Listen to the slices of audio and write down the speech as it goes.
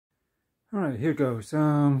Alright, here goes.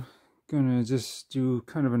 Gonna just do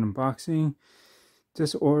kind of an unboxing. I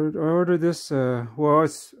ordered this, I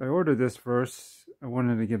ordered this first. I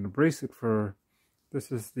wanted to get a bracelet for,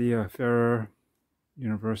 this is the Ferrer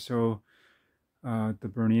Universal, the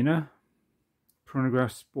Bernina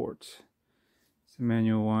Chronograph Sport. It's a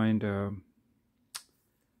manual wind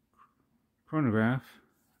chronograph.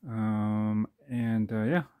 Yeah,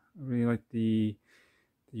 I really like the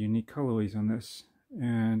unique colorways on this.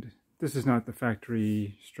 And this is not the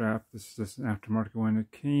factory strap. This is just an aftermarket one.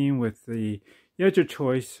 It came with you had your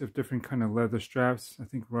choice of different kind of leather straps. I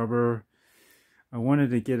think rubber. I wanted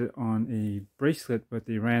to get it on a bracelet, but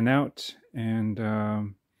they ran out. And I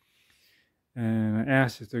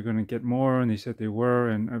asked if they're going to get more, and they said they were.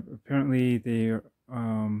 And apparently they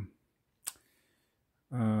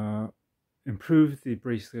improved the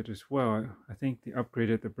bracelet as well. I think they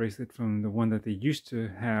upgraded the bracelet from the one that they used to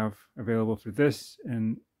have available for this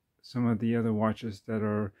and some of the other watches that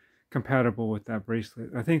are compatible with that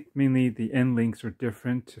bracelet. I think mainly the end links are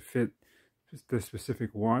different to fit the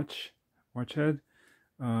specific watch head,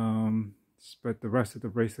 but the rest of the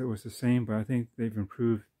bracelet was the same. But I think they've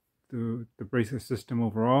improved the bracelet system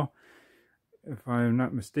overall. If I'm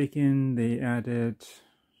not mistaken, they added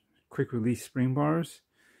quick release spring bars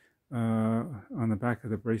on the back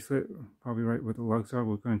of the bracelet, probably right where the lugs are.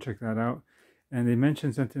 We're going to check that out. And they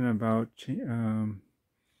mentioned something about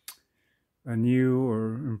a new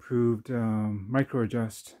or improved micro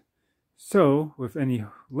adjust. So with any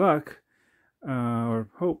luck or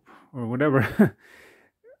hope or whatever,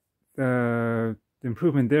 the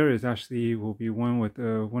improvement there is actually will be one with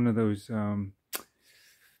one of those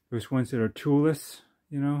ones that are toolless,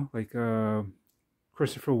 you know, like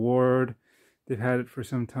Christopher Ward. They've had it for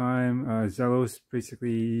some time. Zelos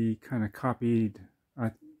basically kind of copied,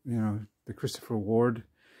 the Christopher Ward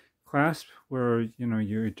clasp, where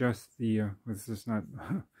you adjust the. This is not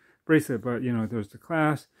bracelet, but there's the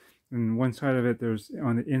clasp, and one side of it, there's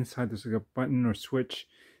on the inside there's like a button or switch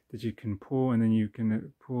that you can pull, and then you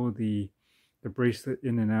can pull the bracelet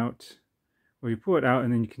in and out. Well, you pull it out,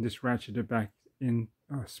 and then you can just ratchet it back in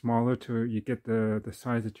smaller to you get the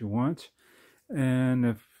size that you want. And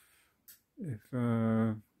if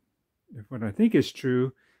what I think is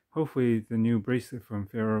true, hopefully the new bracelet from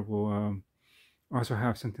Ferrer will also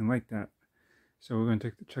have something like that. So we're going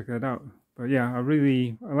to check that out. But yeah, I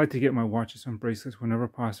like to get my watches on bracelets whenever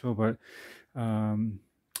possible, but I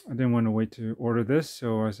didn't want to wait to order this.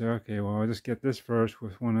 So I said, okay, well, I'll just get this first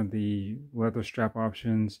with one of the leather strap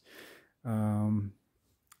options. We'll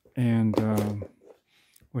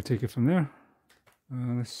take it from there.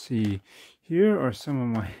 Let's see. Here are some of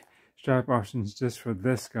my strap options just for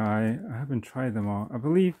this guy. I haven't tried them all. I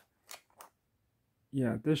believe,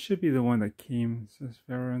 yeah, this should be the one that came. It says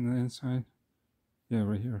Ferrer on the inside. Yeah,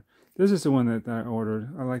 right here. This is the one that I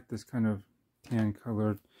ordered. I like this kind of tan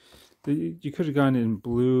colored. You could have gone in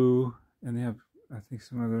blue, and they have, I think,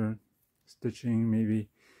 some other stitching maybe,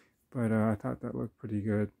 but I thought that looked pretty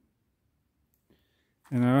good.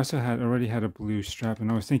 And I also already had a blue strap, and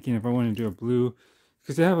I was thinking if I want to do a blue,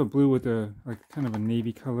 because they have a blue with a like kind of a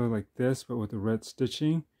navy color like this, but with the red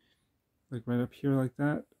stitching, like right up here like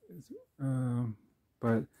that.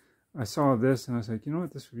 But I saw this and I was like, you know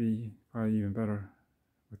what, this would be probably even better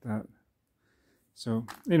with that. So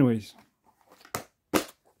anyways,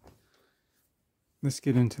 let's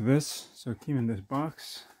get into this. So it came in this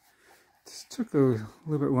box. This took a little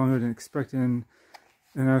bit longer than expected, and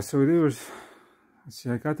so there was, let's see,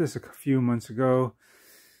 I got this a few months ago.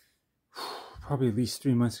 Probably at least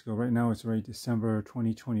 3 months ago. Right now it's already December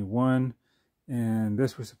 2021, and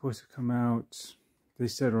this was supposed to come out, they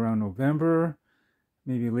said, around November,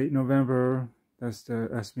 maybe late November. That's the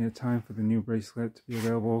estimated time for the new bracelet to be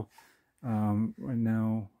available right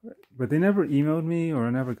now. But they never emailed me, or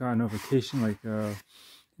I never got a notification. Like you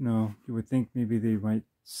would think maybe they might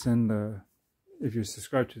send if you're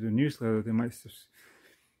subscribed to the newsletter, they might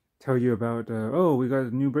tell you about oh, we got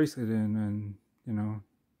a new bracelet in, and you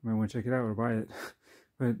might want to check it out or buy it.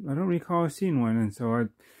 But I don't recall seeing one, and so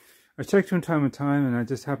I checked from time to time, and I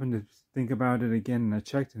just happened to think about it again, and I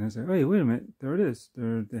checked, and I said, hey, wait a minute, there it is.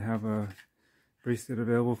 They have a bracelet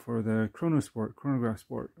available for the Chronograph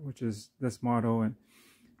Sport, which is this model, and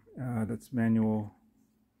that's manual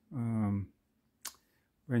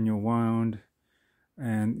wound,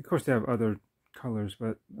 and of course they have other colors,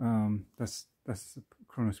 but that's the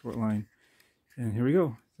Chrono Sport line. And here we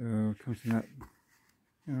go. So it comes in that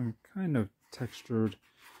kind of textured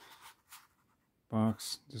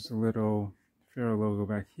box. Just a little Ferrer logo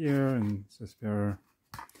back here, and it says Ferrer.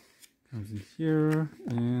 Comes in here,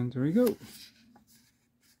 and there we go.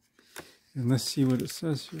 And let's see what it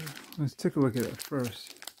says here. Let's take a look at it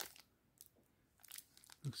first.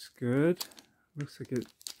 Looks good. Looks like it's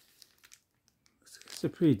a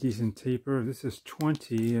pretty decent taper. This is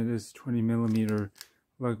 20. It is 20 millimeter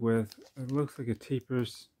lug width. It looks like it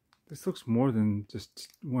tapers. This looks more than just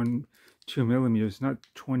 2 millimeters. Not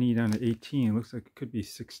 20 down to 18. It looks like it could be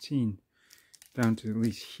 16 down to at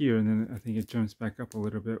least here, and then I think it jumps back up a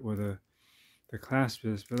little bit where the clasp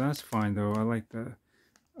is. But that's fine though. I like that.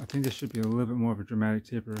 I think there should be a little bit more of a dramatic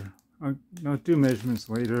taper. I'll do measurements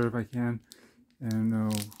later if I can, and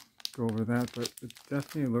I'll go over that. But it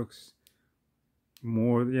definitely looks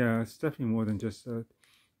more. Yeah, it's definitely more than just a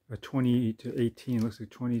 20 to 18. It looks like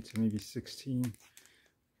 20 to maybe 16.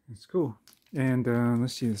 It's cool. And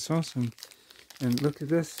let's see, it's awesome. And look at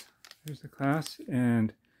this. Here's the clasp,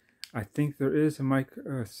 and I think there is a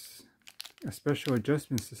special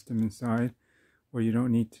adjustment system inside where you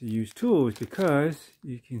don't need to use tools, because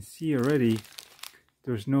you can see already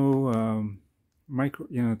there's no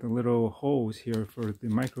the little holes here for the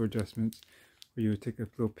micro adjustments where you would take a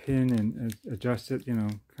little pin and adjust it,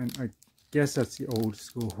 I guess that's the old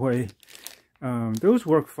school way. Those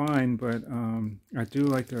work fine, but I do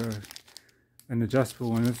like an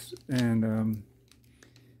adjustable one, and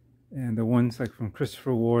the ones like from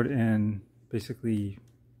Christopher Ward and basically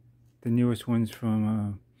the newest ones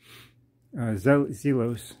from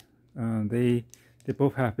Zelos, they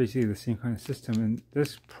both have basically the same kind of system, and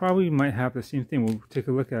this probably might have the same thing. We'll take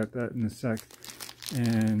a look at that in a sec.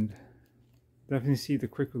 And definitely see the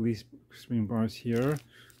quick release spring bars here.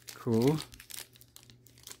 Cool.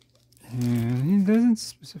 And it doesn't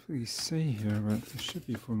specifically say here, but it should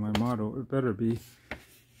be for my model. It better be.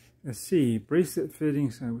 Let's see, bracelet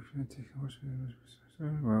fittings.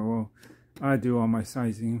 Well, I do all my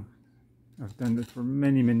sizing. I've done this for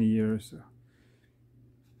many, many years.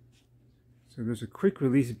 So there's a quick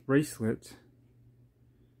release bracelet.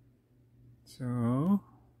 So,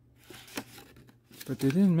 but they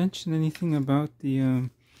didn't mention anything about the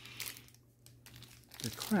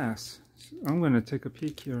clasp. So I'm going to take a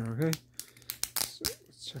peek here, okay? So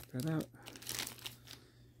let's check that out.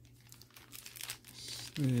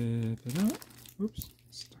 Slip it out. Oops,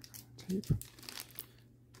 stuck on the tape.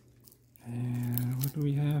 And what do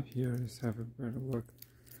we have here? Let's have a better look.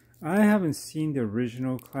 I haven't seen the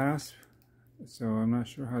original clasp, so I'm not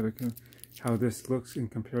sure how this looks in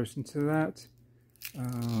comparison to that.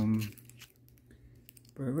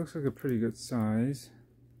 But it looks like a pretty good size,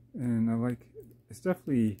 and I like. It's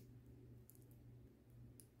definitely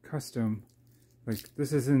custom. Like,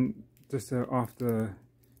 this isn't just off the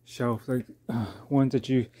shelf like ones that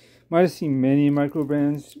you might have seen many micro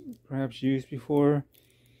brands perhaps used before.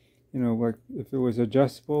 Like if it was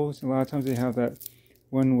adjustables, a lot of times they have that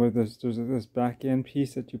one where there's this back end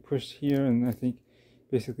piece that you push here, and I think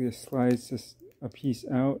basically it slides a piece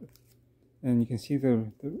out, and you can see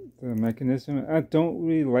the mechanism. I don't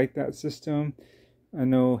really like that system. I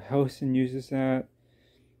know Helston uses that.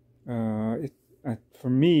 For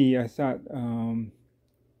me, I thought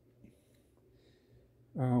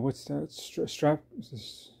what's that,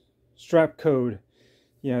 strap code.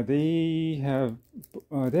 Yeah, they have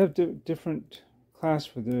different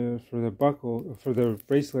clasps for the buckle, for the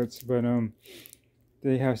bracelets, but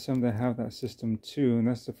they have some that have that system too, and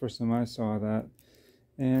that's the first time I saw that.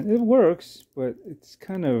 And it works, but it's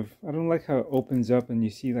kind of, I don't like how it opens up and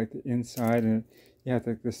you see like the inside, and you have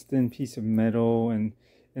like this thin piece of metal, and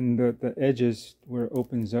the edges where it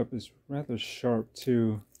opens up is rather sharp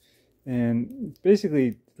too, and basically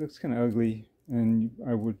it looks kind of ugly. And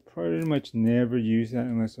I would pretty much never use that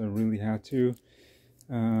unless I really had to.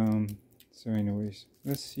 So anyways,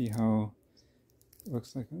 let's see how it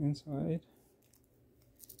looks like on the inside.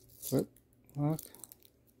 Flip, lock,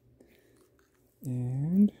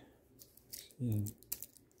 and let's see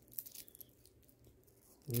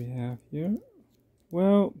what we have here.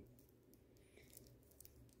 Well,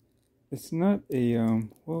 it's not a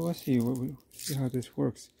well, let's see see how this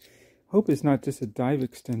works. Hope it's not just a dive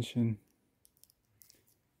extension,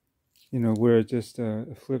 where it just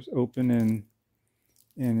flips open and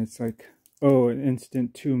it's like, oh, an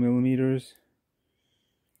instant 2 millimeters,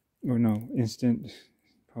 or no, instant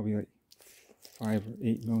probably like 5 or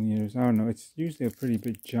 8 millimeters. I don't know. It's usually a pretty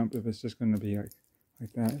big jump if it's just going to be like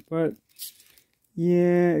that. But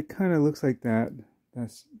yeah, it kind of looks like that.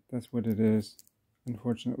 That's what it is,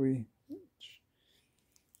 unfortunately.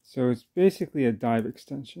 So it's basically a dive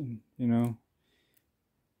extension, and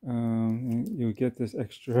you'll get this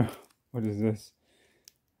extra. What is this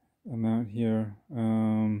amount here?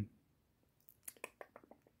 I'm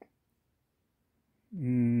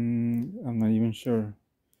not even sure.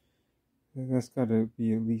 That's got to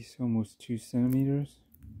be at least almost 2 centimeters,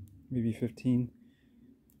 maybe 15.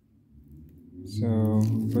 So,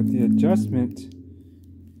 but the adjustment,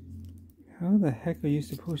 how the heck are you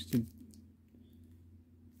supposed to?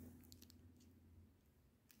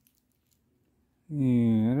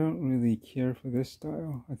 Yeah, I don't really care for this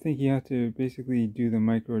style. I think you have to basically do the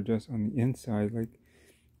micro adjust on the inside, like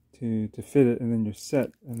to fit it, and then you're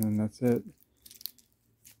set, and then that's it.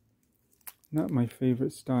 Not my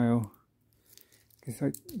favorite style. It's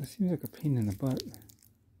like, it seems like a pain in the butt.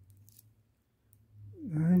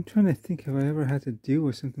 I'm trying to think if I ever had to deal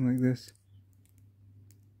with something like this.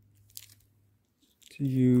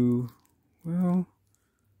 Well,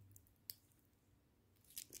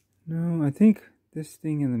 no, I think this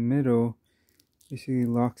thing in the middle basically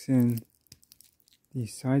locks in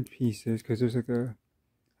these side pieces, because there's like a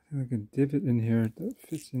divot in here that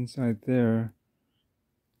fits inside there.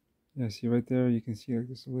 Yeah, see right there, you can see like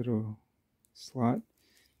this little slot.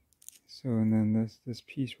 So, and then this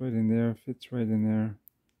piece right in there fits right in there.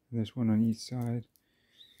 And there's one on each side.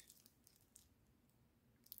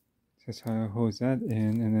 That's how it holds that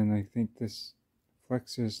in, and then I think this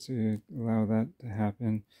flexes to allow that to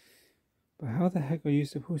happen. But how the heck are you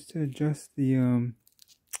supposed to adjust the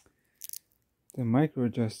micro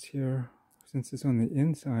adjust here, since it's on the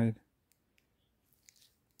inside?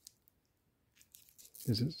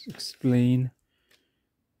 Does it explain?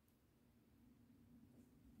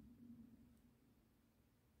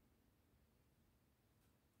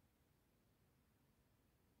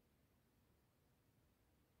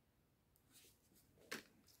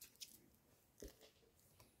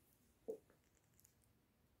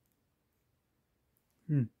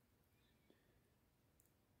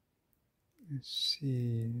 Let's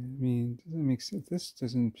see. I mean, doesn't make sense. This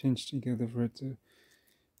doesn't pinch together for it to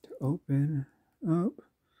open up.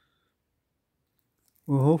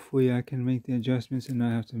 Well, hopefully I can make the adjustments and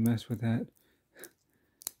not have to mess with that.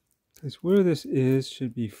 Because where this is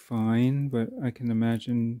should be fine, but I can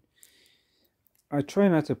imagine. I try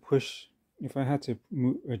not to push. If I had to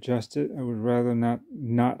adjust it, I would rather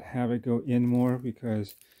not have it go in more,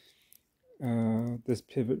 because this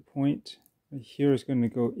pivot point right here is going to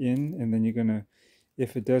go in, and then you're going to,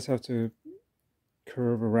 if it does have to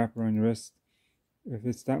curve or wrap around your wrist, if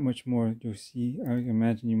it's that much more, you'll see, I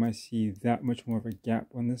imagine you might see that much more of a gap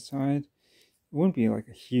on this side. It wouldn't be like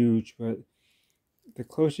a huge, but the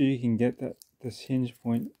closer you can get this hinge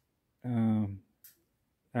point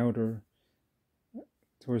outer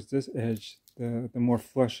towards this edge, the more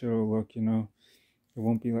flush it'll look, you know. It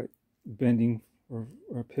won't be like bending or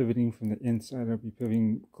pivoting from the inside. It'll be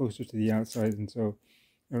pivoting closer to the outside, and so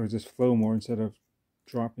it'll just flow more instead of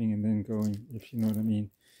dropping and then going, if you know what I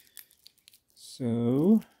mean.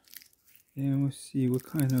 So, yeah, we'll see what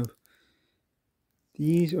kind of,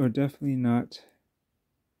 these are definitely not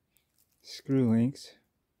screw links.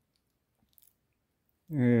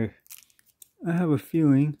 I have a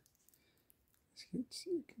feeling, let's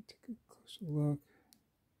see, we can take a closer look.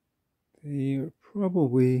 They are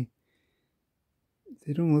probably,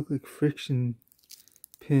 they don't look like friction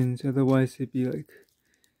pins, otherwise they'd be like,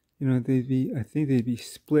 you know, I think they'd be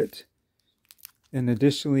split. And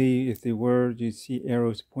additionally, if they were, you'd see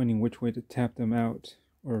arrows pointing which way to tap them out,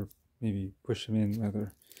 or maybe push them in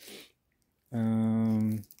rather.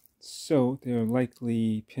 So they're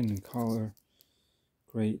likely pin and collar.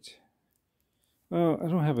 Great. Well, I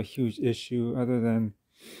don't have a huge issue other than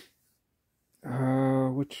I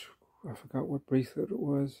forgot what bracelet it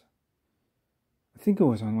was. I think it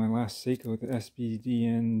was on my last Seiko, the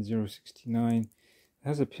SBDN 069. It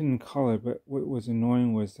has a pin and collar, but what was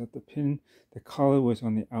annoying was that the collar was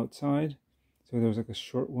on the outside. So there was like a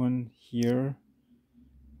short one here,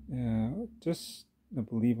 just I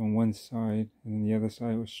believe on one side, and then the other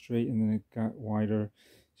side was straight, and then it got wider.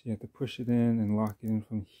 So you have to push it in and lock it in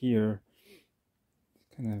from here.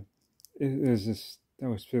 Kind of, it is just, that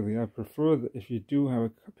was silly. I prefer that if you do have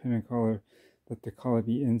a pin and collar, that the collar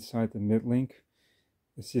be inside the mid link.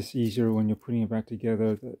 It's just easier when you're putting it back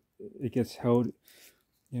together, that it gets held,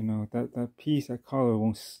 you know, that piece, that collar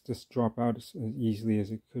won't just drop out as easily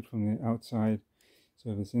as it could from the outside.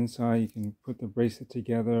 So if it's inside, you can put the bracelet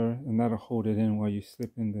together, and that'll hold it in while you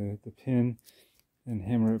slip in the pin and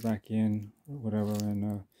hammer it back in or whatever,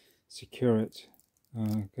 and secure it.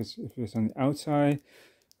 Because if it's on the outside,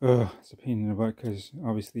 it's a pain in the butt, because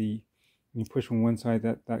obviously when you push from one side,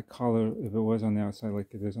 that collar, if it was on the outside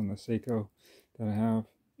like it is on the Seiko that I have,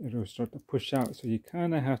 it'll start to push out. So you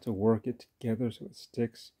kind of have to work it together so it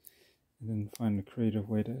sticks, and then find a creative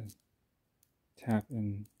way to tap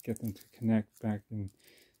and get them to connect back and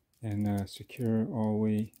secure all the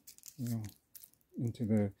way, you know, into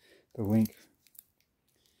the the link.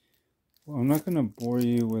 Well, I'm not going to bore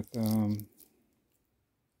you with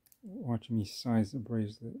watching me size the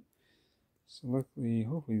bracelet. So luckily,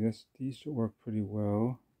 hopefully these should work pretty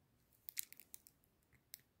well.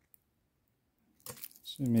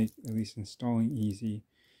 Should make at least installing easy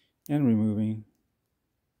and removing.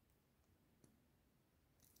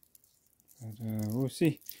 But we'll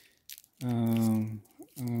see.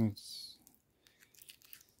 Let's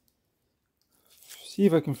see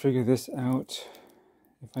if I can figure this out.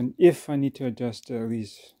 If I need to adjust it, at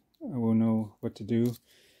least I will know what to do.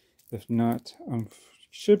 If not,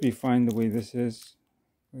 should be fine the way this is.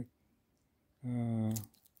 Like kind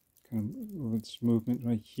of its movement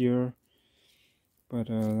right here. But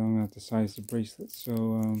I'm gonna have to size the bracelet.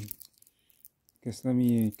 So I guess let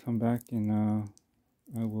me come back and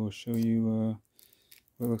I will show you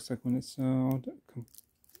what it looks like when it's all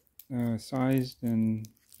sized and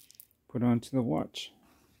put onto the watch.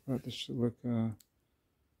 But this should look pretty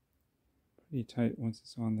tight once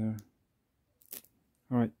it's on there.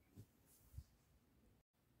 All right.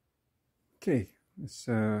 Okay, let's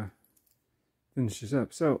finish this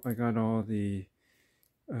up. So I got all the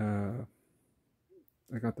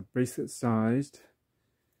I got the bracelet sized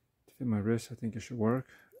to fit my wrist. I think it should work.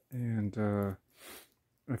 And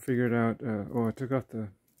I figured out, I took off the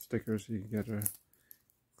stickers so you can get a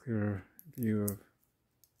clearer view of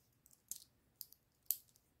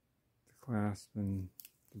the clasp and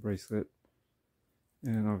the bracelet.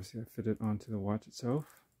 And obviously I fit it onto the watch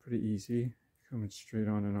itself. Pretty easy, coming straight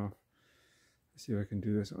on and off. Let's see if I can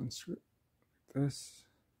do this on screw. This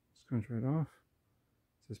comes right off.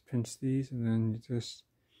 Just pinch these and then you just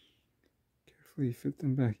carefully fit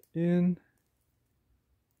them back in.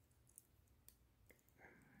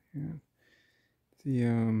 And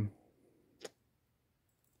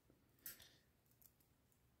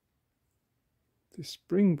the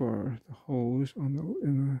spring bar, the holes on the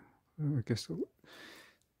I guess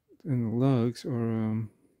in the lugs are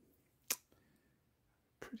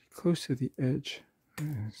pretty close to the edge.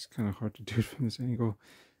 It's kind of hard to do it from this angle.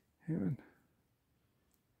 And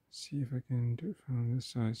see if I can do it from this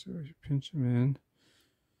side. So you pinch them in,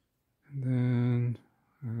 and then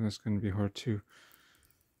that's going to be hard too.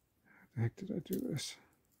 How the heck did I do this?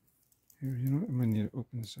 Here, you know what? I might need to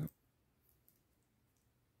open this up.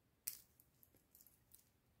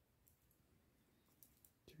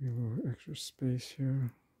 Give you a little extra space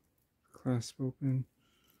here. Clasp open.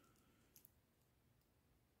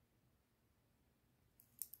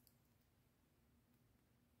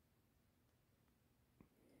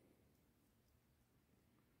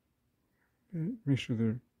 Make sure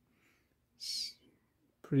they're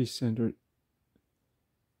pretty centered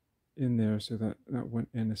in there so that that one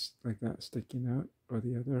end is like that sticking out, or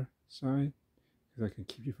the other side, because I can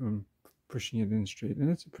keep you from pushing it in straight. And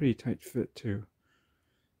it's a pretty tight fit too.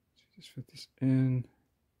 So just fit this in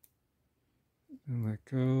and let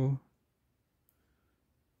go,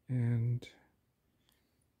 and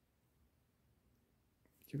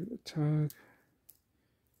give it a tug.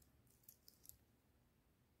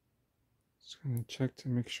 Just going to check to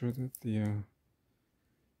make sure that they're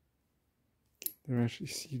actually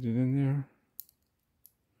seated in there.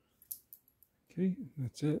 Okay,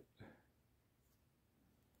 that's it.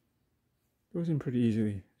 Goes in pretty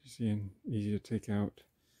easily, you see, and easy to take out.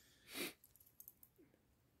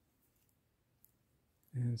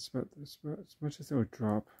 And it's about as much as it would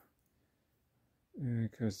drop,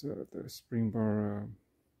 because the spring bar,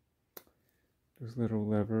 those little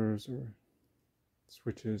levers or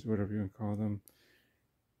switches, whatever you call them,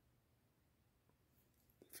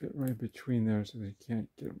 fit right between there, so they can't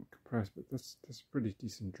get them compressed. But that's a pretty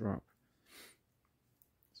decent drop.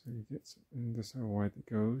 So you get, and this is how wide it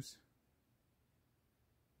goes.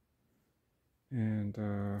 And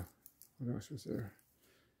what else was there?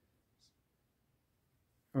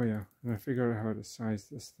 Oh yeah, and I figured out how to size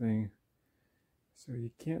this thing. So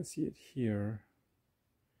you can't see it here.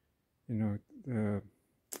 You know, the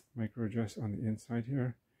micro adjust on the inside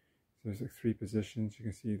here. So there's like 3 positions. You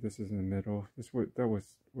can see this is in the middle. That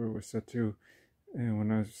was where it was set to. And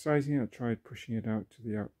when I was sizing it, I tried pushing it out to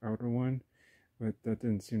the outer one, but that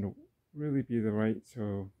didn't seem to really be the right.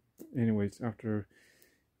 So anyways, after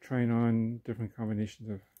trying on different combinations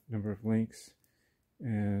of number of links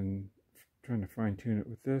and trying to fine tune it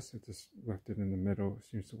with this, I just left it in the middle. It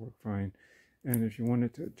seems to work fine. And if you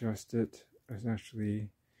wanted to adjust it, it's actually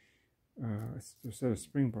it's a set of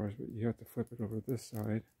spring bars, but you have to flip it over this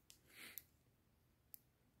side.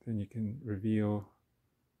 Then you can reveal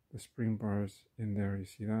the spring bars in there. You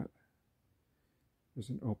see that? There's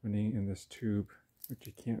an opening in this tube, which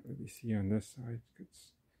you can't really see on this side. You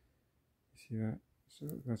see that? So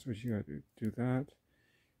that's what you got to do that.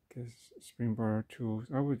 Because spring bar tools,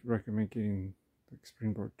 I would recommend getting like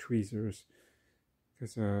spring bar tweezers,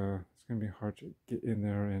 because it's going to be hard to get in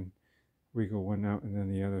there and wiggle one out and then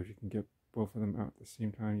the other. If you can get both of them out at the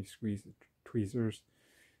same time, you squeeze the tweezers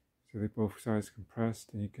so they both sides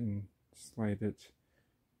compressed, and you can slide it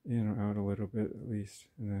in or out a little bit at least,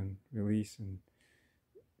 and then release and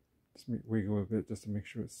just wiggle a bit just to make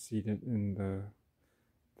sure it's seated in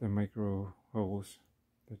the micro holes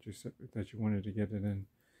that you wanted to get it in.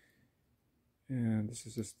 And this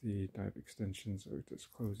is just the dive extension, so it just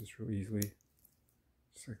closes real easily,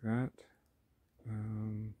 just like that.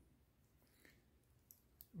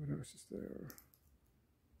 What else is there?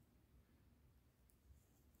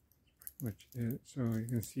 That's pretty much it. So you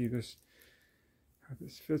can see this, how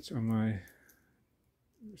this fits on my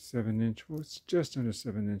 7-inch, well, it's just under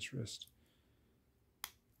 7-inch wrist.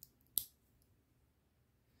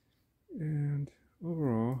 And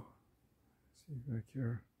overall, let's see back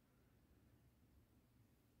here,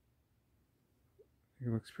 I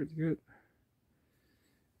think it looks pretty good.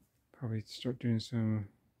 Probably start doing some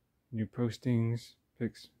new postings,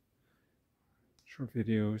 pics, short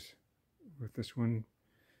videos with this one,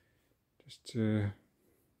 just to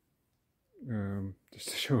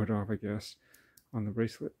show it off, I guess, on the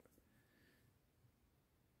bracelet.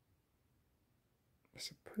 I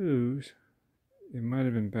suppose it might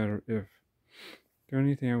have been better if the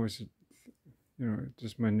only thing I was,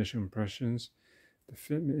 just my initial impressions, the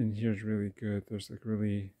fitment in here is really good. There's like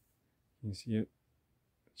really, you can see it,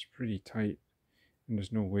 it's pretty tight and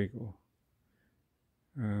there's no wiggle.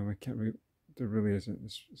 I can't really, there really isn't.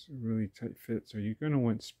 It's a really tight fit, so you're going to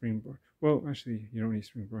want spring bar. Well, actually, you don't need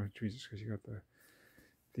spring bar tweezers because you got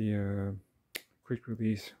the quick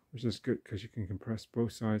release, which is good because you can compress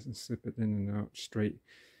both sides and slip it in and out straight,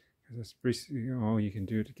 because that's basically all you can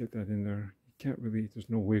do to get that in there. You can't really, there's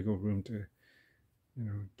no wiggle room to,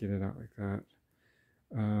 get it out like that.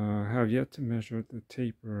 I have yet to measure the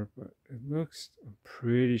taper, but it looks, I'm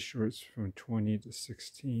pretty sure it's from 20 to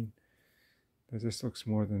 16. This looks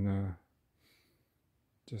more than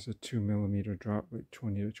just a 2mm drop, like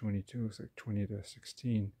 20 to 22, looks like 20 to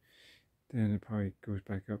 16. Then it probably goes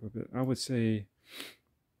back up a bit. I would say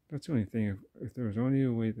that's the only thing. If there was only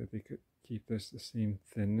a way that they could keep this the same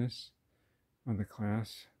thinness on the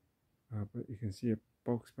clasp, but you can see it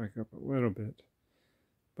bulks back up a little bit,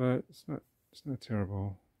 but it's not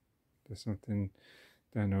terrible. There's something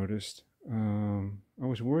that I noticed. I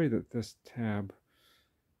was worried that this tab,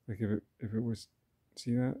 like if it was,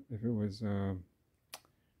 see that? If it was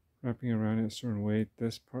wrapping around in a certain way,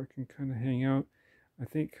 this part can kind of hang out. I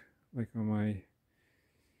think like on my,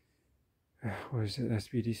 what is it,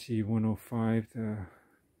 SBDC 105, the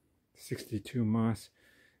 62 Moss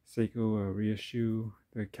Seiko reissue,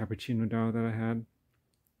 the cappuccino dial that I had,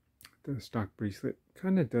 the stock bracelet,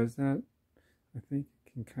 kind of does that. I think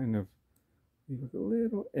it can kind of leave a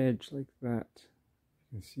little edge like that.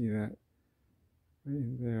 You can see that right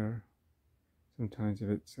in there. Sometimes if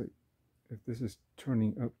it's like, if this is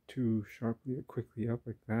turning up too sharply or quickly up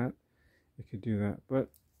like that, it could do that. But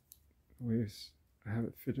the way I have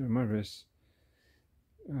it fitted on my wrist,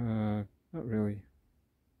 not really.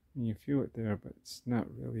 I mean, you feel it there, but it's not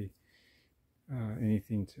really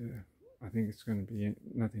anything to, I think it's going to be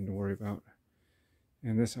nothing to worry about.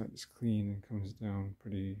 And this side is clean and comes down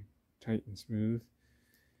pretty tight and smooth.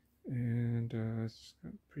 And it's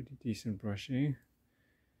got pretty decent brushing.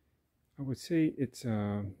 I would say it's,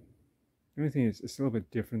 the only thing is it's a little bit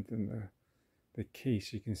different than the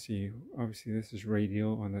case. You can see, obviously this is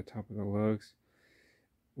radial on the top of the lugs.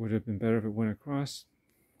 Would have been better if it went across?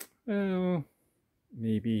 Well,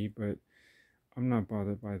 maybe, but I'm not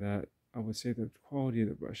bothered by that. I would say the quality of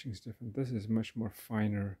the brushing is different. This is much more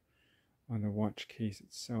finer on the watch case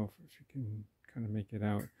itself, if you can kind of make it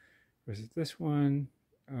out. Versus this one,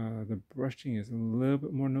 the brushing is a little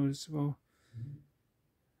bit more noticeable,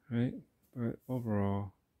 right? But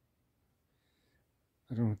overall,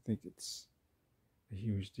 I don't think it's a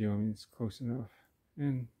huge deal. I mean, it's close enough.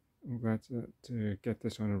 And I'm glad to get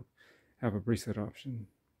this one, have a bracelet option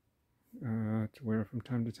to wear from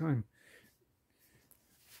time to time.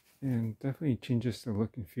 And definitely changes the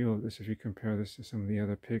look and feel of this if you compare this to some of the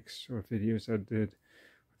other pics or videos I did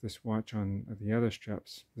with this watch on the other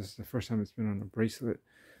straps. This is the first time it's been on a bracelet.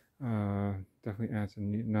 Definitely adds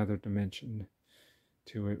another dimension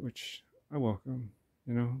to it, which I welcome.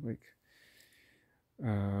 Like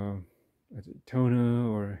a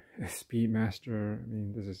Daytona or a Speedmaster. I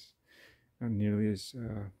mean, this is not nearly as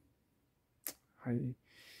high,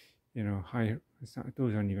 high. It's not;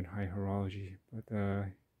 those aren't even high horology, but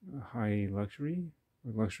high luxury.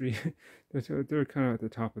 or luxury. They're kind of at the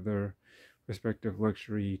top of their respective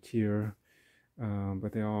luxury tier,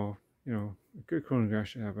 but they all, you know, a good chronograph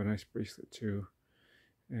should have a nice bracelet too,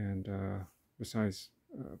 and besides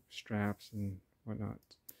straps and whatnot.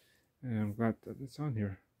 And I'm glad that it's on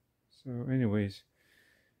here. So anyways,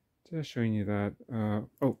 just showing you that.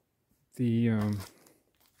 Oh, the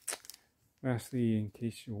lastly, in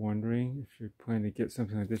case you're wondering, if you're planning to get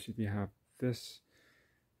something like this, if you have this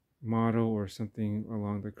model or something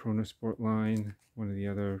along the Chronosport line, one of the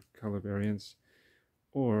other color variants,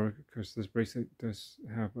 or because this bracelet does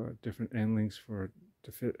have different end links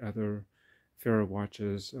to fit other Faro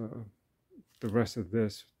watches, the rest of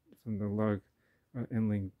this from the lug end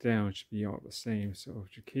link down should be all the same. So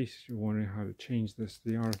in case you're wondering how to change this,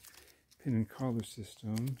 they are pin and collar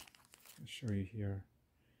system. I'll show you here.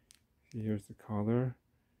 See, here's the collar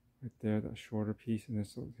right there, that shorter piece, and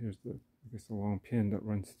this, here's the, I guess, the long pin that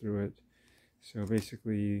runs through it. So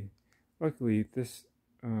basically, luckily this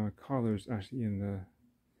collar is actually in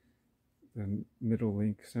the middle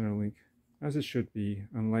link, center link, as it should be,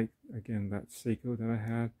 unlike, again, that Seiko that I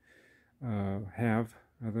had,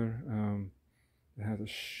 it has a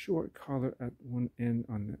short collar at one end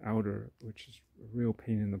on the outer, which is a real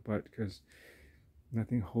pain in the butt because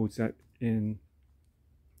nothing holds that in,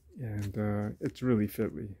 and it's really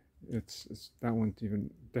fiddly. It's that one's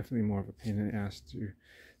even definitely more of a pain in the ass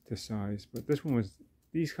to size, but this one was,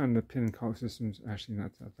 these kind of pin and collar systems actually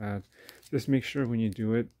not that bad. Just make sure when you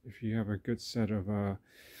do it, if you have a good set of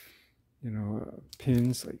you know,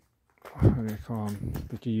 pins, like, how do I call them,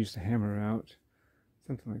 that you use to hammer out,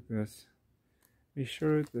 something like this. Be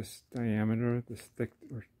sure this diameter, this thick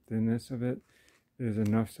or thinness of it is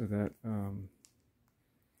enough so that,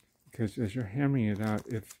 because as you're hammering it out,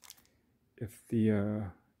 if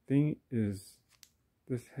the thing is,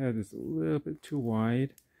 this head is a little bit too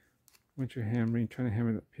wide, once you're hammering, trying to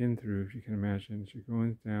hammer that pin through, if you can imagine, as you're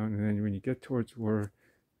going down, and then when you get towards where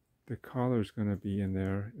the collar is going to be in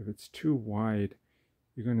there, if it's too wide,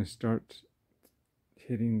 you're going to start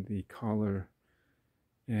hitting the collar,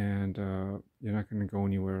 and you're not going to go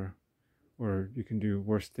anywhere, or you can do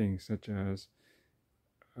worse things, such as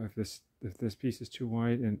if this piece is too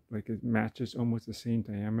wide and like it matches almost the same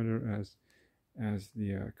diameter as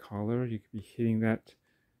the collar, you could be hitting that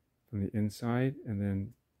from the inside, and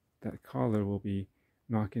then that collar will be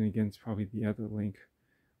knocking against probably the other link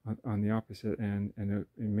on the opposite end, and it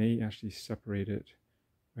may actually separate it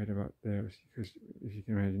right about there, because if you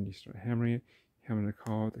can imagine, you start hammering it, hammering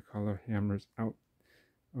the collar hammers out,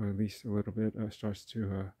 or at least a little bit, starts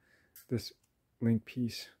to this link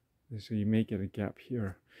piece, so you may get a gap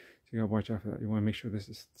here. So you gotta watch out for that. You want to make sure this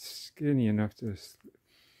is skinny enough to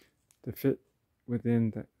fit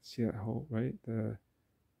within that. See that hole, right? The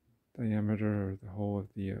diameter or the hole of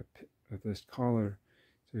the of this collar,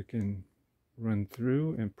 so it can run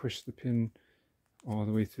through and push the pin all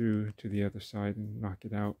the way through to the other side and knock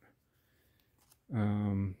it out.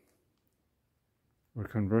 Or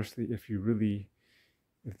conversely, if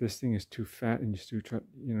this thing is too fat and you still try,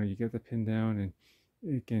 you know, you get the pin down, and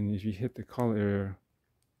again, if you hit the collar area,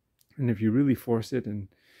 and if you really force it, and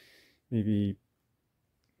maybe,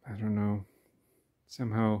 I don't know,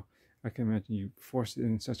 somehow I can imagine you force it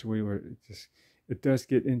in such a way where it does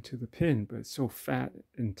get into the pin, but it's so fat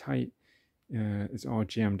and tight, it's all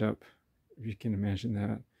jammed up, if you can imagine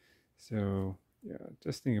that. So yeah,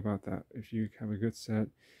 just think about that. If you have a good set,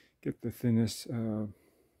 get the thinnest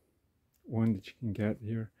one that you can get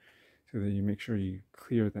here, so that you make sure you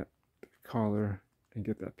clear that collar and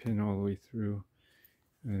get that pin all the way through,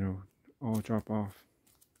 and it'll all drop off.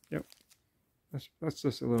 Yep, that's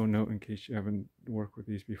just a little note in case you haven't worked with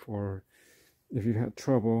these before. If you've had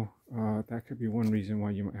trouble, that could be one reason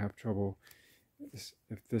why you might have trouble, if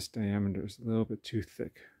this diameter is a little bit too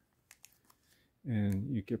thick and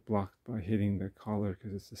you get blocked by hitting the collar,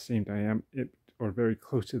 because it's the same diameter, or very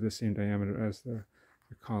close to the same diameter as the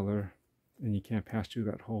collar, and you can't pass through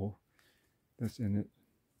that hole that's in it.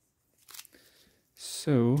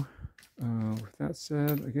 So with that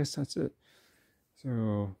said, I guess that's it.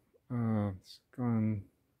 So it's gone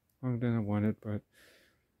longer than I wanted, but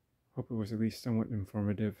hope it was at least somewhat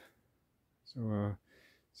informative. So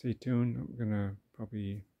stay tuned. I'm gonna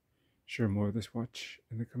probably share more of this watch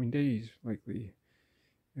in the coming days, likely,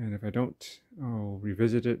 and if I don't, I'll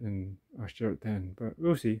revisit it and I'll share it then, but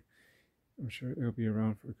we'll see. I'm sure it'll be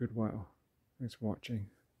around for a good while. Thanks for watching.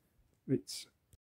 Thanks.